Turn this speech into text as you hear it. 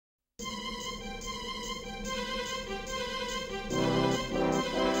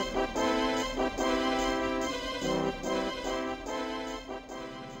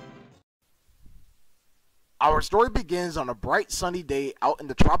Our story begins on a bright sunny day out in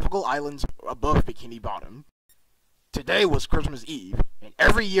the tropical islands above Bikini Bottom. Today was Christmas Eve, and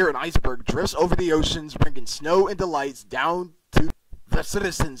every year an iceberg drifts over the oceans, bringing snow and delights down to the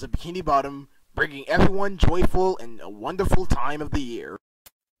citizens of Bikini Bottom, bringing everyone joyful and a wonderful time of the year.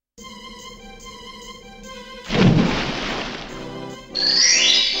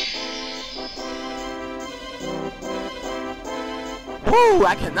 Woo!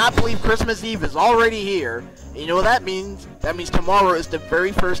 I cannot believe Christmas Eve is already here. And you know what that means? That means tomorrow is the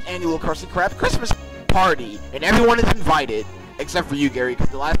very first annual Krusty Krab Christmas party, and everyone is invited, except for you, Gary, because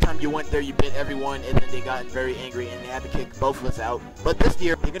the last time you went there, you bit everyone, and then they got very angry, and they had to kick both of us out. But this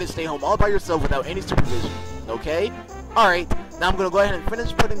year, you're gonna stay home all by yourself without any supervision. Okay? Alright, now I'm gonna go ahead and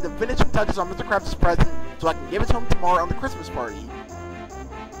finish putting the finishing touches on Mr. Krabs' present, so I can give it to him tomorrow on the Christmas party.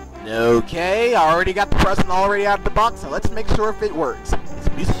 Okay, I already got the present already out of the box, so let's make sure if it works. It's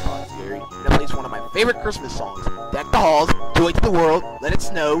a music box, Gary, and it plays one of my favorite Christmas songs, Deck the Halls, Joy to the World, Let It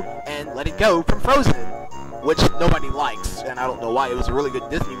Snow, and Let It Go from Frozen, which nobody likes, and I don't know why. It was a really good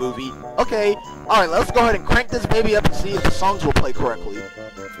Disney movie. Okay, alright, let's go ahead and crank this baby up and see if the songs will play correctly.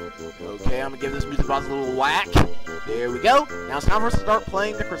 Okay, I'm gonna give this music box a little whack. There we go. Now it's time for us to start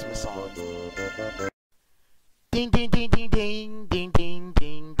playing the Christmas songs. Ding ding ding ding ding ding ding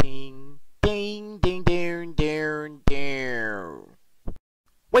ding ding ding ding ding ding ding.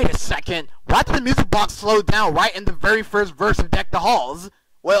 Wait a second, why did the music box slow down right in the very first verse of Deck the Halls?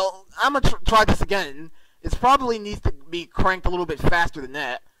 Well, I'm gonna try this again. It probably needs to be cranked a little bit faster than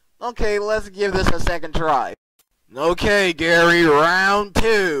that. Okay, let's give this a second try. Okay, Gary, round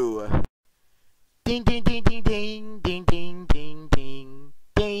 2. Ding ding ding ding ding ding ding ding ding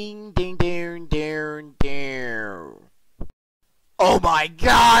ding ding ding ding ding. Oh my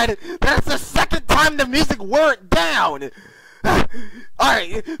god! That's the second time the music wore down!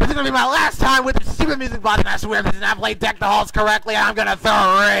 Alright, this is gonna be my last time with the stupid music box, and I swear if it did not play Deck the Halls correctly, I'm gonna throw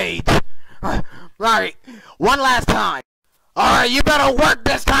a rage! Alright, one last time. Alright, you better work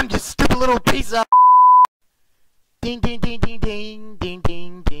this time, you stupid little piece of ding ding ding ding ding ding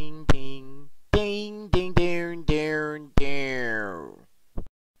ding ding ding ding ding ding ding ding.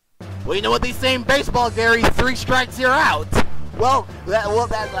 Well, you know what they say in baseball, Gary? 3 strikes, you're out. Well, that'll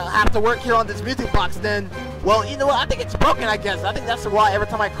have to work here on this music box then. Well, you know what? I think it's broken, I guess. I think that's why every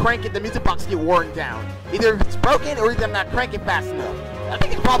time I crank it, the music box gets worn down. Either it's broken or either I'm not cranking fast enough. I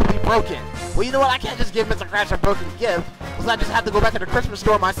think it's probably broken. Well, you know what? I can't just give Mr. Crash a broken gift, because I just have to go back to the Christmas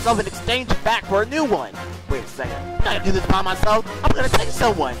store myself and exchange it back for a new one. Wait a second. I gotta do this by myself? I'm gonna take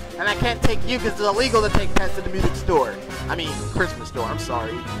someone. And I can't take you because it's illegal to take pets to the music store. I mean, Christmas store, I'm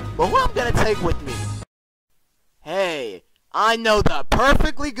sorry. But who I'm gonna take with me? Hey, I know the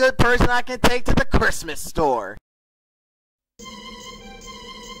perfectly good person I can take to the Christmas store.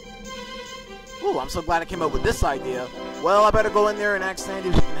 Ooh, I'm so glad I came up with this idea. Well, I better go in there and ask Sandy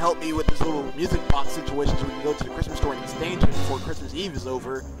if she can help me with this little music box situation so we can go to the Christmas store and exchange it before Christmas Eve is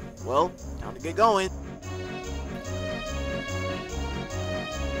over. Well, time to get going.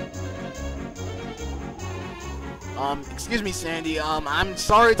 Excuse me, Sandy, I'm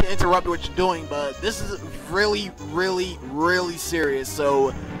sorry to interrupt what you're doing, but this is really, really, really serious,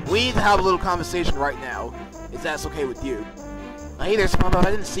 so we need to have a little conversation right now, if that's okay with you. Hey there, SpongeBob,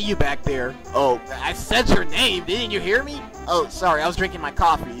 I didn't see you back there. Oh, I said your name, didn't you hear me? Oh, sorry, I was drinking my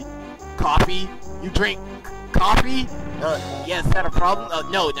coffee. Coffee? You drink coffee? Yeah, is that a problem?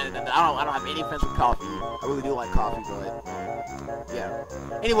 No, I don't have any offense with coffee. I really do like coffee, but yeah.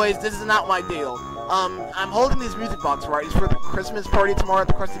 Anyways, this is not my deal. I'm holding this music box, right? It's for the Christmas party tomorrow at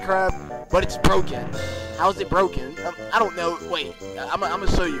the Krusty Krab, but it's broken. How's it broken? I don't know. Wait, I'm gonna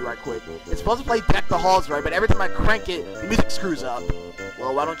show you right quick. It's supposed to play Deck the Halls, right? But every time I crank it, the music screws up.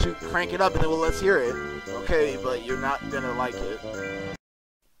 Well, why don't you crank it up and then let's hear it? Okay, but you're not gonna like it.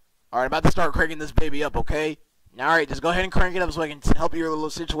 Alright, I'm about to start cranking this baby up, okay? Alright, just go ahead and crank it up so I can help your little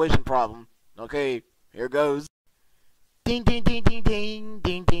situation problem. Okay, here goes. Ding ding ding ding ding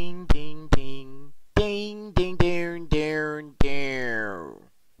ding ding ding ding ding ding ding ding ding.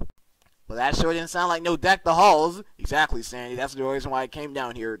 Well, that sure didn't sound like no Deck the Halls. Exactly, Sandy. That's the reason why I came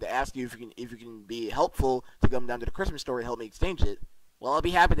down here to ask you if you can be helpful to come down to the Christmas store and help me exchange it. Well, I'll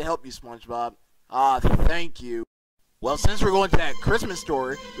be happy to help you, SpongeBob. Thank you. Well, since we're going to that Christmas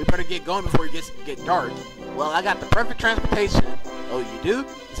store, we better get going before it get dark. Well, I got the perfect transportation. Oh, you do?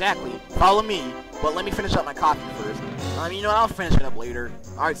 Exactly. Follow me. But let me finish up my coffee first. You know what? I'll finish it up later.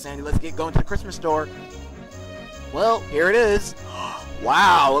 Alright, Sandy, let's get going to the Christmas store. Well, here it is.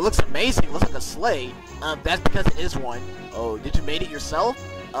 Wow, it looks amazing. It looks like a sleigh. That's because it is one. Oh, did you make it yourself?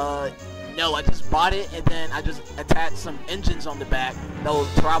 No, I just bought it and then I just attached some engines on the back that will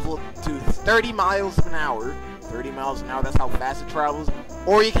travel to 30 miles an hour. 30 miles an hour, that's how fast it travels.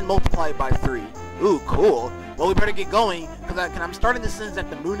 Or you can multiply it by 3. Ooh, cool. Well, we better get going, because I'm starting to sense that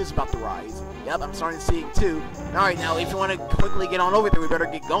the moon is about to rise. Yep, I'm starting to see it too. Alright, now if you want to quickly get on over there, we better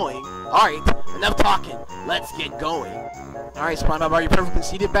get going. Alright, enough talking. Let's get going. Alright, SpongeBob, are you perfectly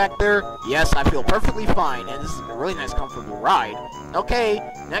seated back there? Yes, I feel perfectly fine, and this is a really nice, comfortable ride. Okay,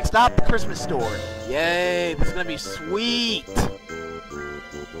 next stop, the Christmas store. Yay, this is gonna be sweet.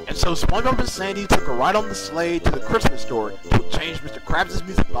 And so SpongeBob and Sandy took a ride on the sleigh to the Christmas store to exchange Mr. Krabs'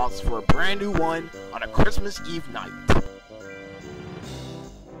 music box for a brand new one on a Christmas Eve night.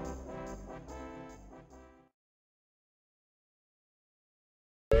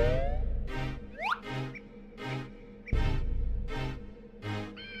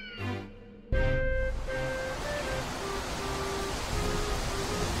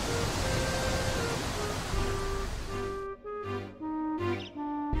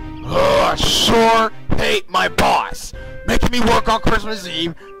 I sure hate my boss, making me work on Christmas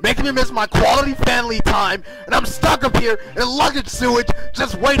Eve, making me miss my quality family time, and I'm stuck up here in luggage sewage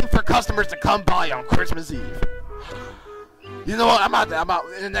just waiting for customers to come by on Christmas Eve. You know what, I'm about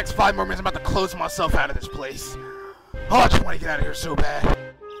in the next 5 more minutes, I'm about to close myself out of this place. Oh, I just want to get out of here so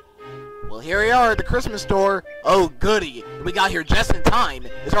bad. Well, here we are at the Christmas store. Oh, goody. We got here just in time.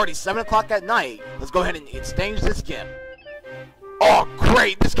 It's already 7 o'clock at night. Let's go ahead and exchange this gift. Oh,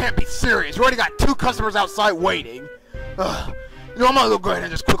 great! This can't be serious. We already got 2 customers outside waiting. Ugh. You know, I'm gonna go ahead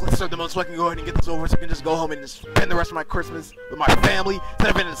and just quickly serve them out so I can go ahead and get this over so I can just go home and just spend the rest of my Christmas with my family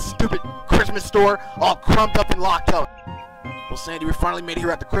instead of in a stupid Christmas store all crumped up and locked up. Well, Sandy, we finally made it here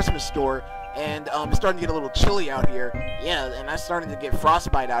at the Christmas store, and it's starting to get a little chilly out here. Yeah, and I'm starting to get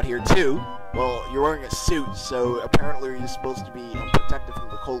frostbite out here too. Well, you're wearing a suit, so apparently you're supposed to be protected from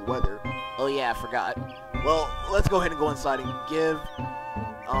the cold weather. Oh yeah, I forgot. Well, let's go ahead and go inside and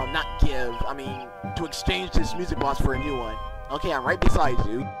to exchange this music box for a new one. Okay, I'm right beside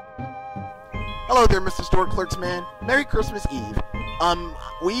you. Hello there, Mr. Store Clerksman. Merry Christmas Eve.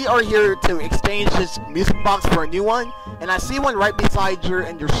 We are here to exchange this music box for a new one, and I see one right beside your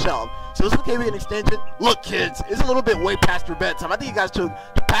shelf. So is it okay we can exchange it? Look, kids, it's a little bit way past your bedtime. I think you guys should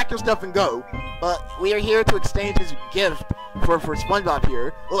pack your stuff and go. But we are here to exchange this gift for SpongeBob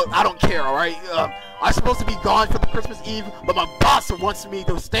here. Look, I don't care, alright? I'm supposed to be gone for the Christmas Eve, but my boss wants me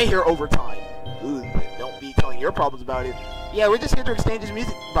to stay here overtime. Ooh, don't be telling your problems about it. Yeah, we're just here to exchange this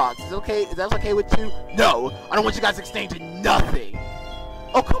music box. Is that okay with you? No, I don't want you guys exchanging nothing.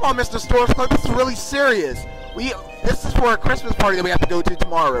 Oh, come on, Mr. Store Clerk, this is really serious. This is for a Christmas party that we have to go to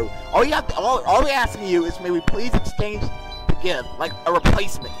tomorrow. All we're asking you is may we please exchange the gift, like a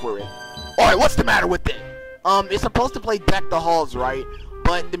replacement for it. Alright, what's the matter with it? It's supposed to play Deck the Halls, right?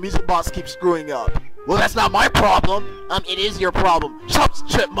 But the music box keeps screwing up. Well, that's not my problem. It is your problem. Shut up,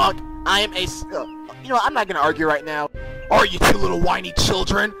 Chipmunk. I am a... you know, I'm not gonna argue right now. Are you 2 little whiny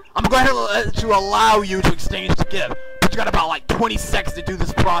children? I'm going to let you allow you to exchange the gift. But you got about like 20 seconds to do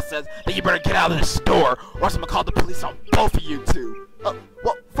this process. Then you better get out of the store, or else I'm gonna call the police on both of you two.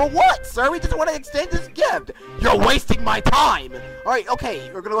 Well, for what, sir? We just want to exchange this gift. You're wasting my time. All right,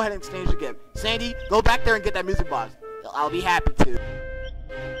 okay, we're gonna go ahead and exchange the gift. Sandy, go back there and get that music box. I'll be happy to.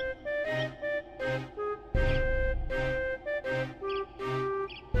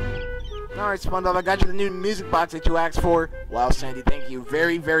 Alright, SpongeBob, I got you the new music box that you asked for. Wow, Sandy, thank you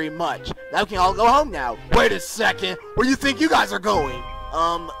very, very much. Now we can all go home now. Wait a second. Where do you think you guys are going?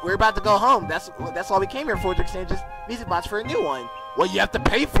 We're about to go home. That's all we came here for, to exchange this music box for a new one. Well, you have to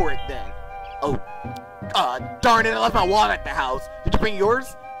pay for it then. Oh, darn it, I left my wallet at the house. Did you bring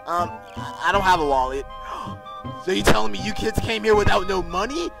yours? I don't have a wallet. So you telling me you kids came here without no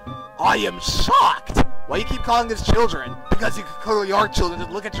money? I am shocked. Why you keep calling us children? Because you clearly are children.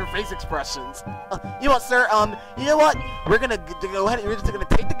 Just look at your face expressions. You know what, sir? You know what? We're gonna go ahead and we're just gonna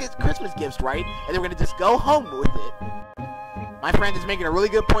take the Christmas gifts, right? And then we're gonna just go home with it. My friend is making a really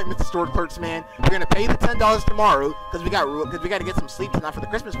good point, Mr. Store Clerksman. We're gonna pay the $10 tomorrow because we got to get some sleep tonight for the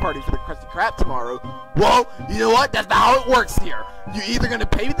Christmas party for the Krusty Krab tomorrow. Well, you know what? That's not how it works here. You're either gonna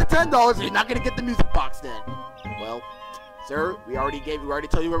pay me the $10 or you're not gonna get the music box then. Well, sir, we already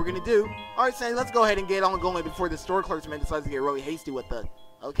told you what we're gonna do. Alright, Sandy, let's go ahead and get on going before the store clerksman decides to get really hasty with us.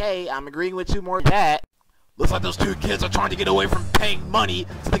 Okay, I'm agreeing with you more than that. Looks like those 2 kids are trying to get away from paying money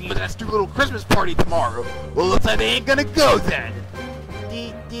so they can go to that stupid little Christmas party tomorrow. Well, looks like they ain't gonna go then.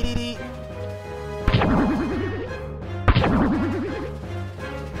 Dee dee dee dee.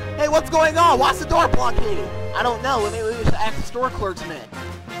 Hey, what's going on? Why's the door blockaded? I don't know. Maybe we should ask the store clerksman.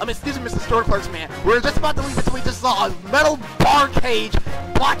 Excuse me, Mr. Store Clerksman. We were just about to leave until we just saw a metal bar cage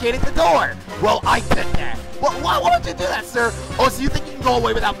blockading the door. Well, I did that. Well, why would you do that, sir? Oh, so you think you can go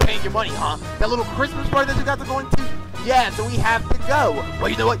away without paying your money, huh? That little Christmas party that you guys are going to? Yeah, so we have to go. Well,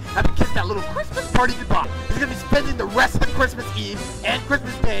 you know what? I have to kiss that little Christmas party goodbye. He's gonna be spending the rest of the Christmas Eve and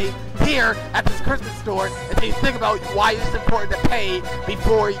Christmas Day here at this Christmas store until you think about why it's important to pay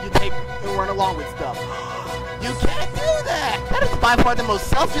before you run along with stuff. You can't do that! That is by far the most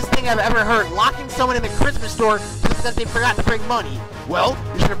selfish thing I've ever heard, locking someone in the Christmas store just because they forgot to bring money. Well,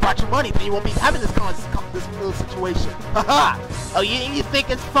 you should have brought your money, then you won't be having this little situation. Haha! Oh, you think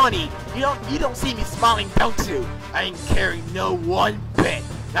it's funny? You don't see me smiling, don't you? I ain't caring no one bit.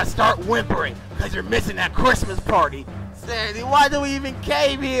 Now start whimpering, because you're missing that Christmas party. Sandy, why do we even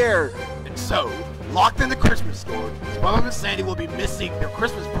came here? And so, locked in the Christmas store, SpongeBob and Sandy will be missing their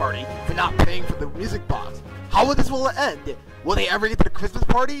Christmas party for not paying for the music box. How will this end? Will they ever get to the Christmas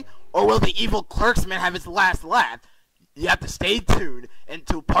party? Or will the evil clerksman have his last laugh? You have to stay tuned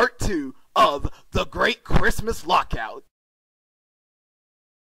until part 2 of The Great Christmas Lockout.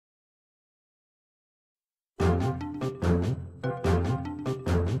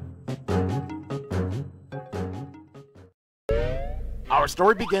 Our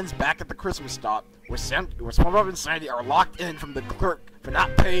story begins back at the Christmas stop, where SpongeBob and Sandy are locked in from the clerk for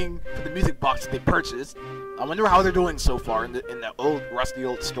not paying for the music box that they purchased. I wonder how they're doing so far in the old, rusty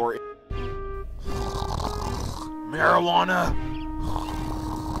old store. Marijuana,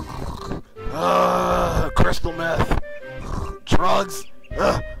 crystal meth, drugs.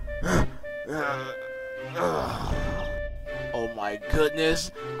 Oh my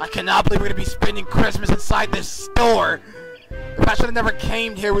goodness! I cannot believe we're gonna be spending Christmas inside this store. If I should have never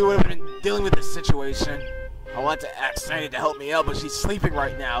came here, we would have been dealing with this situation. I want to ask Sandy to help me out, but she's sleeping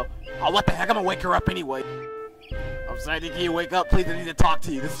right now. Oh, what the heck? I'm gonna wake her up anyway. Sandy, can you wake up, please? I need to talk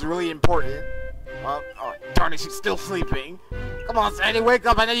to you. This is really important. Oh, darn it, she's still sleeping. Come on, Sandy, wake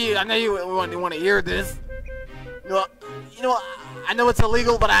up. I know you want to hear this. You know, I know it's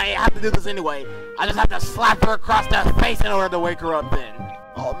illegal, but I have to do this anyway. I just have to slap her across the face in order to wake her up then.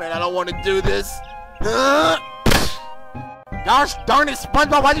 Oh man, I don't want to do this. Gosh darn it,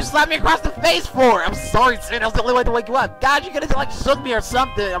 SpongeBob, why'd you slap me across the face for? I'm sorry, Sandy, that was the only way to wake you up. God, you could have, like, shook me or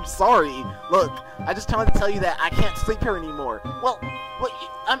something. I'm sorry. Look, I just wanted to tell you that I can't sleep here anymore. Well,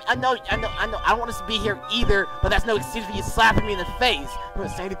 I know, I don't want us to be here either, but that's no excuse for you slapping me in the face.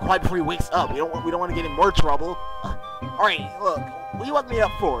 Sandy, quiet before he wakes up. We don't want to get in more trouble. Alright, look, what do you want me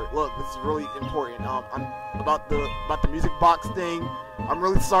up for? Look, this is really important. I'm about the music box thing. I'm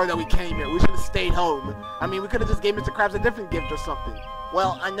really sorry that we came here. We should have stayed home. I mean, we could have just gave Mr. Krabs a different gift or something.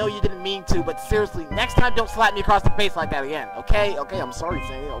 Well, I know you didn't mean to, but seriously, next time don't slap me across the face like that again, okay? Okay, I'm sorry,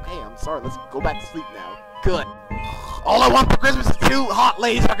 Sandy. Okay, I'm sorry. Let's go back to sleep now. Good. All I want for Christmas is 2 hot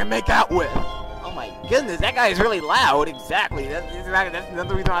ladies I can make out with. Oh my goodness, that guy is really loud. Exactly. That's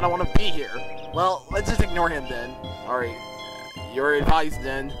another reason I don't want to be here. Well, let's just ignore him then. Alright. Your advice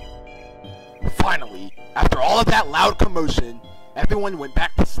then. Finally, after all of that loud commotion, everyone went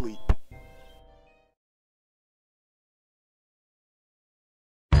back to sleep.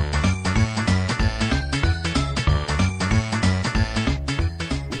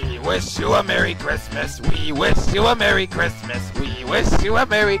 We wish you a Merry Christmas. We wish you a Merry Christmas. We wish you a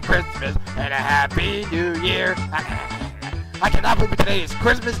Merry Christmas and a Happy New Year. I cannot believe today is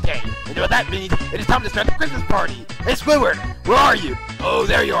Christmas Day. You know what that means? It is time to start the Christmas party. Hey, Squidward, where are you? Oh,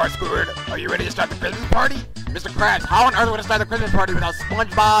 there you are, Squidward. Are you ready to start the Christmas party? Mr. Krabs, how on earth are we going to start the Christmas party without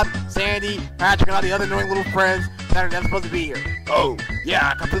SpongeBob, Sandy, Patrick, and all the other annoying little friends that are not supposed to be here? Oh, yeah,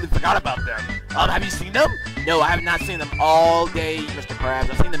 I completely forgot about them. Have you seen them? No, I have not seen them all day, Mr.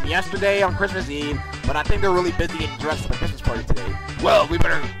 Krabs. I've seen them yesterday on Christmas Eve, but I think they're really busy getting dressed for the Christmas party today. Well, we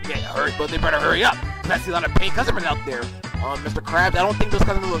better get hurry, but they better hurry up, because I see a lot of paid customers out there. Mr. Krabs, I don't think those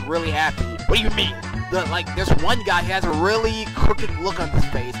customers look really happy. What do you mean? There's one guy who has a really crooked look on his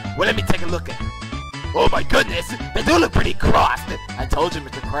face. Well, let me take a look at him. Oh my goodness, they do look pretty crossed. I told you,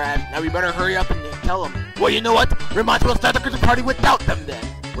 Mr. Krabs. Now we better hurry up and tell them. Well, you know what? We might as well start the Christmas party without them then.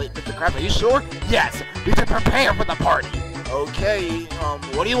 Wait, Mr. Krabs, are you sure? Yes, we should prepare for the party. Okay,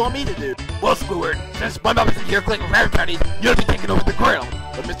 what do you want me to do? Well, Squidward, since SpongeBob isn't here collecting Krabby Patties, you'll be taking over the grill.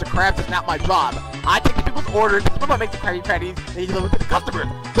 But Mr. Krabs is not my job. I take the people's orders, SpongeBob makes the Krabby Patties, and you deliver to the customers.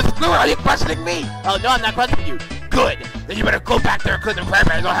 Mr. Squidward, are you questioning me? Oh, no, I'm not questioning you. Good. Then you better go back there and collect the Krabby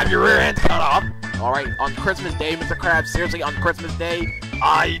Patties or have your rear ends cut off. Alright, on Christmas Day, Mr. Krabs, seriously, on Christmas Day?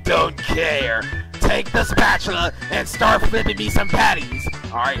 I don't care. Take the spatula and start flipping me some patties.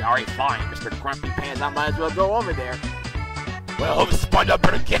 Alright, fine, Mr. Grumpy Pants, I might as well go over there. Well, I hope SpongeBob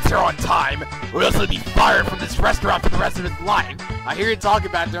better get here on time, or else he'll be fired from this restaurant for the rest of his life. I hear you talking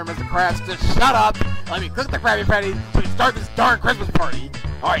about there, Mr. Krabs. Just shut up. Let me cook the Krabby Patties so we can start this darn Christmas party.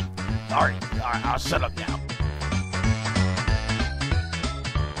 Alright, I'll shut up now.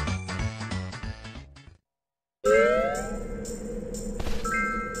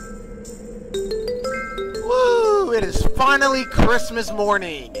 Woo! It is finally Christmas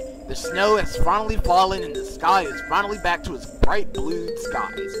morning. The snow has finally fallen and the sky is finally back to its bright blue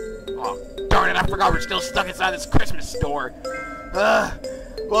skies. Oh, darn it, I forgot we're still stuck inside this Christmas store.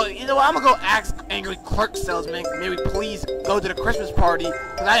 Well, you know what, I'm gonna go ask angry clerk salesman, maybe please go to the Christmas party,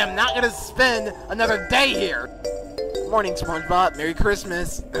 because I am not gonna spend another day here. Morning, SpongeBob. Merry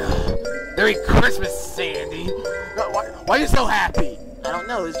Christmas. Merry Christmas, Sandy. Why are you so happy? I don't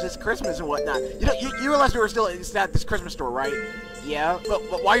know, it's just Christmas and whatnot. You realize we were still at this Christmas store, right? Yeah,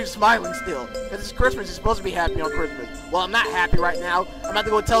 but why are you smiling still? Because it's Christmas, you're supposed to be happy on Christmas. Well, I'm not happy right now. I'm about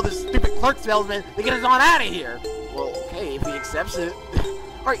to go tell this stupid clerk salesman to get us on out of here. Well, okay, if he accepts it.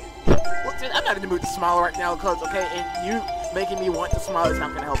 Alright, look, I'm not in the mood to smile right now, because, okay, and you making me want to smile is not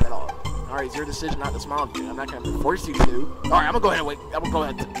going to help at all. Alright, it's your decision not to smile, dude. I'm not going to force you to. Alright, I'm going to go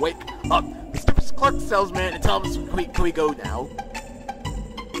ahead and wake up the stupid clerk salesman and tell him, can we go now?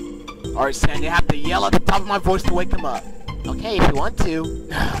 Alright, Sandy, I have to yell at the top of my voice to wake him up. Okay, if you want to.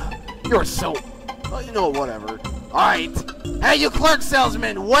 You're so... Well, you know, whatever. Alright. Hey, you clerk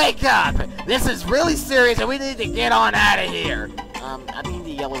salesman, wake up! This is really serious and we need to get on out of here. I need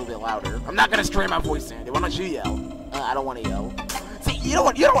to yell a little bit louder. I'm not gonna strain my voice, Sandy. Why don't you yell? I don't want to yell. See, you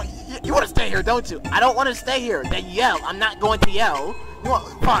want to stay here, don't you? I don't want to stay here. Then yell. I'm not going to yell. You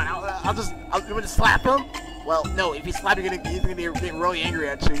want? Fine. I'll just slap him. Well, no. If you slap, he's gonna get really angry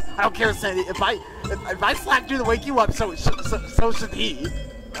at you. I don't care, Sandy. If I slap you to wake you up, so should he.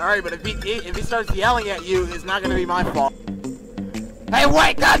 All right, but if he starts yelling at you, it's not gonna be my fault. Hey,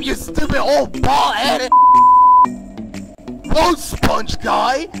 wake up, you stupid old bald-headed. Whoa, sponge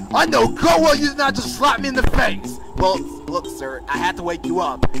guy! I know go well you did not just slap me in the face! Well, look, sir, I had to wake you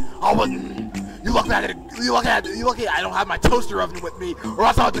up. I wouldn't. You look at it, I don't have my toaster oven with me, or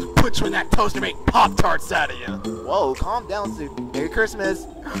else I'll just put you in that toaster and make Pop-Tarts out of you. Whoa, calm down, dude. Merry Christmas.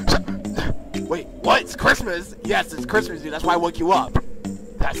 Wait, what? It's Christmas? Yes, it's Christmas, dude. That's why I woke you up.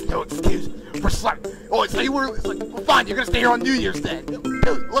 That's no excuse for slapping. Oh, so you were like, well, fine, you're gonna stay here on New Year's then.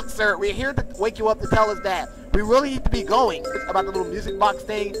 Dude, look, sir, we're here to wake you up to tell us that we really need to be going. It's about the little music box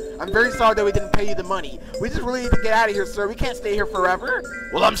thing. I'm very sorry that we didn't pay you the money. We just really need to get out of here, sir. We can't stay here forever.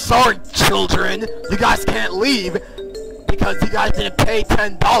 Well, I'm sorry, children. You guys can't leave because you guys didn't pay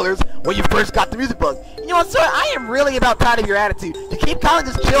 $10 when you first got the music box. You know what, sir? I am really about tired of your attitude. You keep calling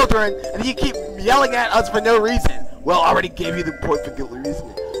us children, and you keep yelling at us for no reason. Well, I already gave you the point for guilty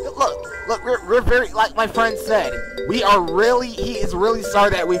reasoning. Look, we're very, like my friend said, he is really sorry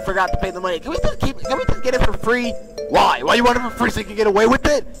that we forgot to pay the money. Can we just get it for free? Why? Why you want it for free so you can get away with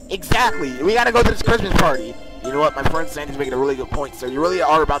it? Exactly. We gotta go to this Christmas party. You know what? My friend Sandy's making a really good point, so you really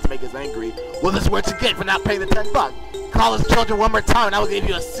are about to make us angry. Well, this is what you get for not paying the $10. Call us children one more time and I will give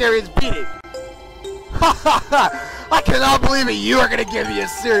you a serious beating. Ha ha ha! I cannot believe it. You are gonna give me a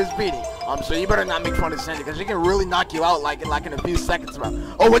serious beating. So you better not make fun of Sandy, because she can really knock you out like in a few seconds.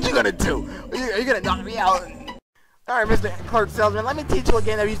 Oh, what you gonna do? Are you gonna knock me out? Alright, Mr. Clerk Salesman, let me teach you a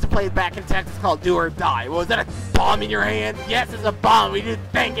game that we used to play back in Texas called Do or Die. Well, is that a bomb in your hand? Yes, it's a bomb. We didn't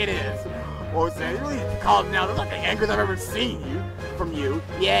think it is. Oh, Sandy, you really need to calm down. That's like the angriest I've ever seen from you.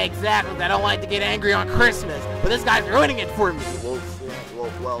 Yeah, exactly. I don't like to get angry on Christmas, but this guy's ruining it for me.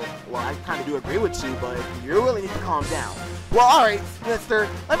 Well, I kind of do agree with you, but you really need to calm down. Well, alright, mister,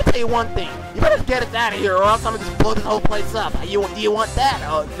 let me tell you one thing. You better get us out of here, or else I'm gonna just blow this whole place up. Do you want that?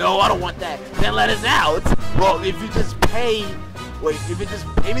 No, I don't want that. Then let us out. Well, if you just pay me the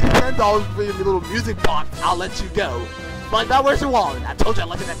 $10 for your little music box, I'll let you go. SpongeBob, where's your wallet? I told you I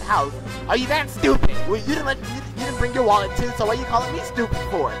left it at the house. Are you that stupid? Well, you didn't bring your wallet too, so what are you calling me stupid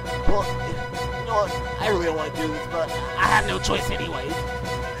for? Well, you know what? I really don't want to do this, but I have no choice anyway.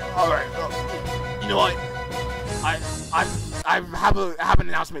 Alright, you know what? I have an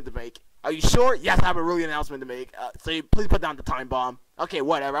announcement to make. Are you sure? Yes, I have a really announcement to make. So you please put down the time bomb. Okay,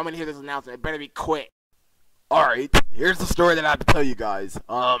 whatever. I'm gonna hear this announcement. It better be quick. Alright, here's the story that I have to tell you guys.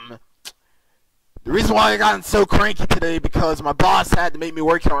 The reason why I got so cranky today because my boss had to make me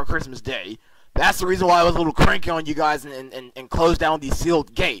work here on Christmas Day. That's the reason why I was a little cranky on you guys and closed down these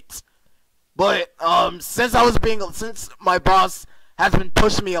sealed gates. But since my boss has been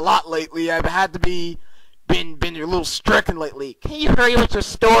pushing me a lot lately, I've had to been a little stricken lately. Can you hurry with your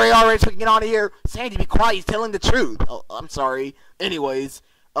story already so we can get out of here? Sandy, be quiet. He's telling the truth. Oh, I'm sorry. Anyways,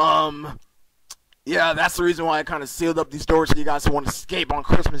 yeah, that's the reason why I kind of sealed up these doors so you guys want to escape on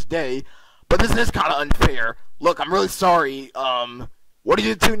Christmas Day. But this is kind of unfair. Look, I'm really sorry. What are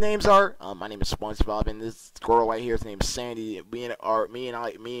your two names are? My name is SpongeBob, and this girl right here, his name's Sandy. Me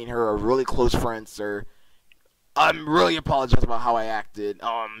and her are really close friends, sir. I'm really apologize about how I acted.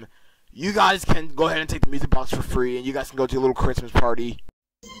 You guys can go ahead and take the music box for free, and you guys can go to your little Christmas party.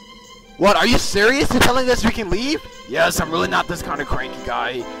 What, are you serious? You're telling us we can leave? Yes, I'm really not this kind of cranky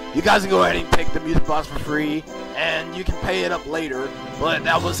guy. You guys can go ahead and take the music box for free, and you can pay it up later, but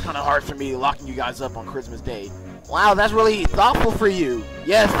that was kind of hard for me, locking you guys up on Christmas Day. Wow, that's really thoughtful for you.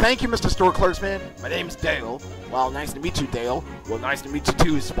 Yes, thank you, Mr. Store Clerksman. My name's Dale. Well, nice to meet you, Dale. Well, nice to meet you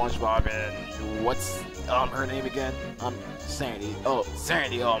too, SpongeBob, and what's, her name again? Sandy. Oh,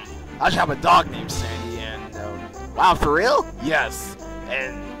 Sandy, I actually have a dog named Sandy, and, wow, for real? Yes,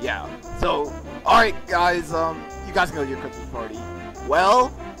 and, yeah. So, alright guys, you guys can go to your Christmas party.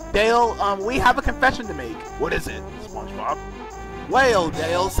 Well, Dale, we have a confession to make. What is it, SpongeBob? Well,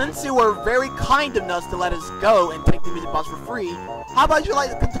 Dale, since you were very kind enough to let us go and take the music box for free, how about you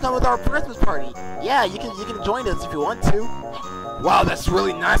like to come with our Christmas party? Yeah, you can join us if you want to. Wow, that's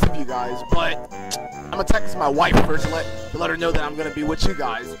really nice of you guys, but I'm gonna text my wife first to let her know that I'm gonna be with you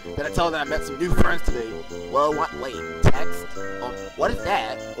guys. Then I tell her that I met some new friends today. Well, what? Wait, text? What is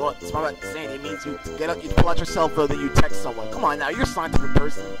that? Well, it's not saying it means you pull out your cell phone, then you text someone. Come on now, you're a scientific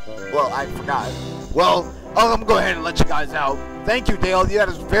person. Well, I forgot. Well, I'm gonna go ahead and let you guys out. Thank you, Dale. That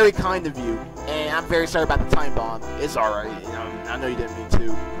is very kind of you. And I'm very sorry about the time bomb. It's alright. You know, I know you didn't mean to.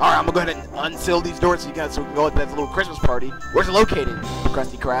 Alright, I'm gonna go ahead and unseal these doors so we can go to that little Christmas party. Where's it located,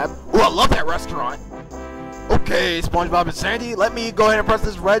 Krusty Krab? Ooh, I love that restaurant. Okay, SpongeBob and Sandy, let me go ahead and press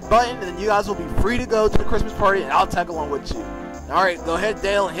this red button, and then you guys will be free to go to the Christmas party, and I'll tag along with you. Alright, go ahead,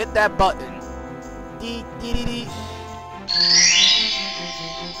 Dale, and hit that button. Dee dee dee dee.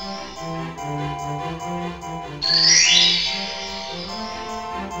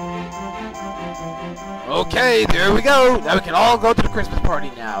 Okay, there we go. Now we can all go to the Christmas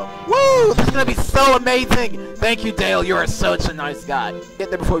party now. Woo! This is gonna be so amazing. Thank you, Dale. You are such a nice guy. Get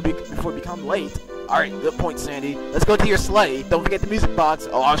there before we become late. All right, good point, Sandy. Let's go to your sleigh. Don't forget the music box.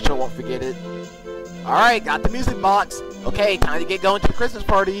 Oh, I sure won't forget it. All right, got the music box. Okay, time to get going to the Christmas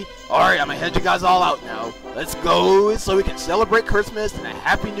party. All right, I'm gonna head you guys all out now. Let's go so we can celebrate Christmas and a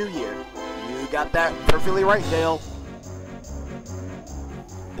Happy New Year. You got that perfectly right, Dale.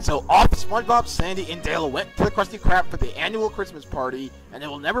 So off SpongeBob, Sandy, and Dale went to the Krusty Krab for the annual Christmas party, and they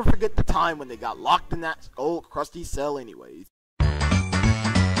will never forget the time when they got locked in that old Krusty cell anyways.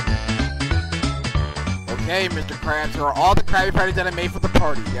 Okay, Mr. Krabs, here are all the Krabby Patties that I made for the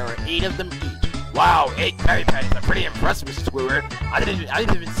party. There are 8 of them each. Wow, 8 Krabby Patties. I'm pretty impressed, Mr. Squidward. I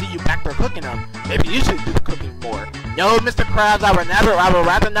didn't even see you back there cooking them. Maybe you should do the cooking more. No, Mr. Krabs, I would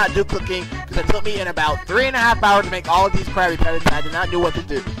rather not do cooking, because it took me in about 3.5 hours to make all of these Krabby Patties, and I did not know what to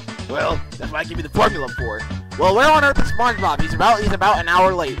do. Well, that's why I give you the formula for it. Well, where on earth is SpongeBob? He's about an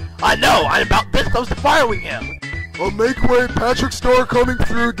hour late. I know, I'm about this close to firing him. Make way, Patrick Star coming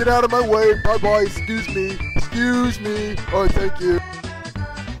through. Get out of my way. Bye-bye. Excuse me. Excuse me. Alright, thank you.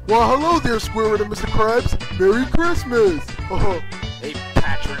 Well, hello there, Squidward and Mr. Krabs. Merry Christmas. Hey,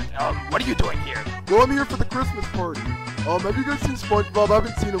 Patrick, what are you doing here? Well, I'm here for the Christmas party. Have you guys seen SpongeBob? I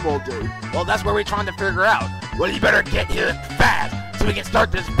haven't seen him all day. Well, that's what we're trying to figure out. Well, you better get here fast so we can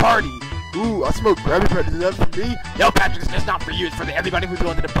start this party. Ooh, I smoke Krabby Patties. Is that for me? No, Patrick, it's not for you. It's for everybody who's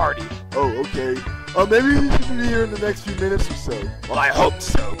going to the party. Oh, okay. Maybe he should be here in the next few minutes or so. Well, I hope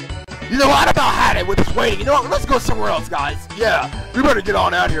so. You know what? I about had it with this waiting. You know what? Let's go somewhere else, guys. Yeah, we better get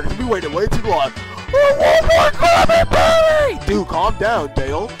on out of here because we waited way too long. Oh, more Krabby Patty! Dude, calm down,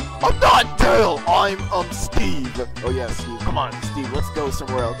 Dale. I'm not Dale. I'm, Steve. Oh, yeah, Steve. Come on, Steve. Let's go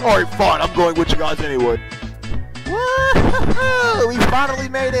somewhere else. Alright, fine. I'm going with you guys anyway. Woo! We finally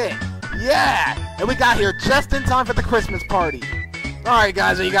made it. Yeah! And we got here just in time for the Christmas party. Alright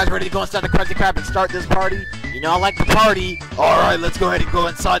guys, are you guys ready to go inside the Krusty Krab and start this party? You know I like to party. Alright, let's go ahead and go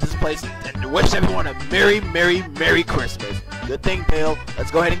inside this place and wish everyone a Merry, Merry, Merry Christmas. Good thing, Dale. Let's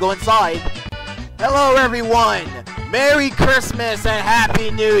go ahead and go inside. Hello everyone! Merry Christmas and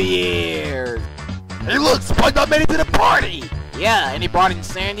Happy New Year! Hey look, SpongeBob made it to the party! Yeah, and he brought in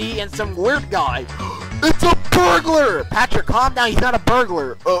Sandy and some weird guy. It's a burglar! Patrick, calm down, he's not a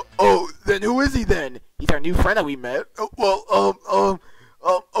burglar. Then who is he then? He's our new friend that we met.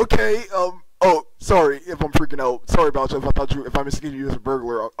 Okay, sorry if I'm freaking out. Sorry about you if I mistaken you as a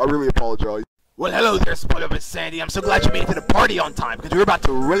burglar. I really apologize. Well, hello there, SpongeBob and Sandy. I'm so glad you made it to the party on time, because we were about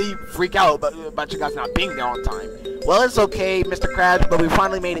to really freak out about you guys not being there on time. Well, it's okay, Mr. Krabs, but we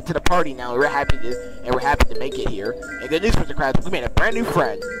finally made it to the party now. We're happy to make it here. And good news, Mr. Krabs, we made a brand new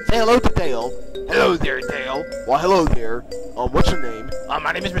friend. Say hello to Dale. Hello there, Dale. Well, hello there. What's your name?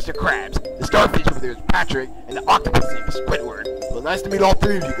 My name is Mr. Krabs. The starfish over there is Patrick, and the octopus name is Squidward. Well, Well, nice to meet all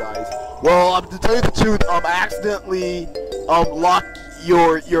three of you guys. Well, to tell you the truth, I accidentally locked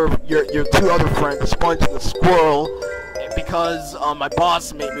your two other friends, the Sponge and the Squirrel, because my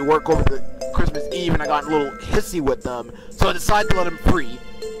boss made me work over the Christmas Eve, and I got a little hissy with them, so I decided to let them free.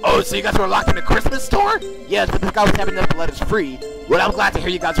 Oh, so you guys were locked in the Christmas store? Yes, but this guy was having enough to let us free. Well, I'm glad to hear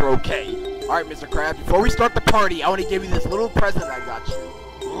you guys are okay. Alright, Mr. Krabs, before we start the party, I want to give you this little present I got you.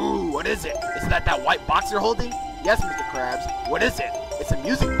 Ooh, what is it? Is that white box you're holding? Yes, Mr. Krabs. What is it? It's a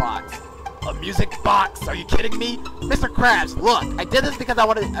music box. A music box? Are you kidding me? Mr. Krabs, look, I did this because I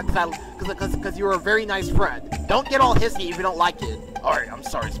wanted, because you were a very nice friend. Don't get all hissy if you don't like it. Alright, I'm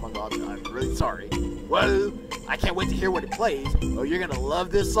sorry, SpongeBob. I'm really sorry. Well, I can't wait to hear what it plays. Oh, you're gonna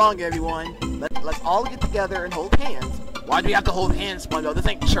love this song, everyone. Let's all get together and hold hands. Why do we have to hold hands, SpongeBob? This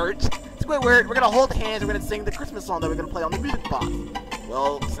ain't church. It's quite weird. We're gonna hold hands. We're gonna sing the Christmas song that we're gonna play on the music box.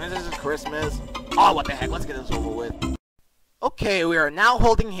 Well, since this is Christmas, oh, what the heck? Let's get this over with. Okay, we are now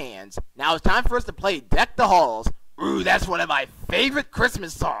holding hands. Now it's time for us to play Deck the Halls. Ooh, that's one of my favorite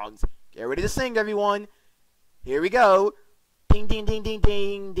Christmas songs. Get ready to sing, everyone. Here we go. Ding, ding, ding, ding,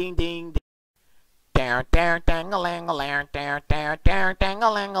 ding, ding, ding. Down, down, dang-a-lang-a-lang, down, down, down,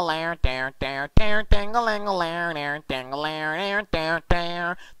 dang-a-lang-a-lang, down, down, down, dang-a-lang-a-lang, down, dang-a-lang, down,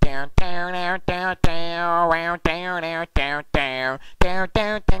 down, down, down, down, down, round, down, down, down, down, down,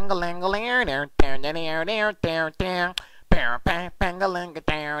 down, dang-a-lang-a-lang, down, down, down, down, down, down. Down, down, down,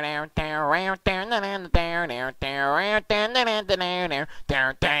 down, down, round, down, down, down, down, down, round, down, down, down,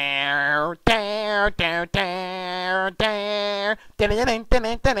 down, down, down, down, down, down, down, down,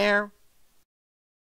 down, down, down.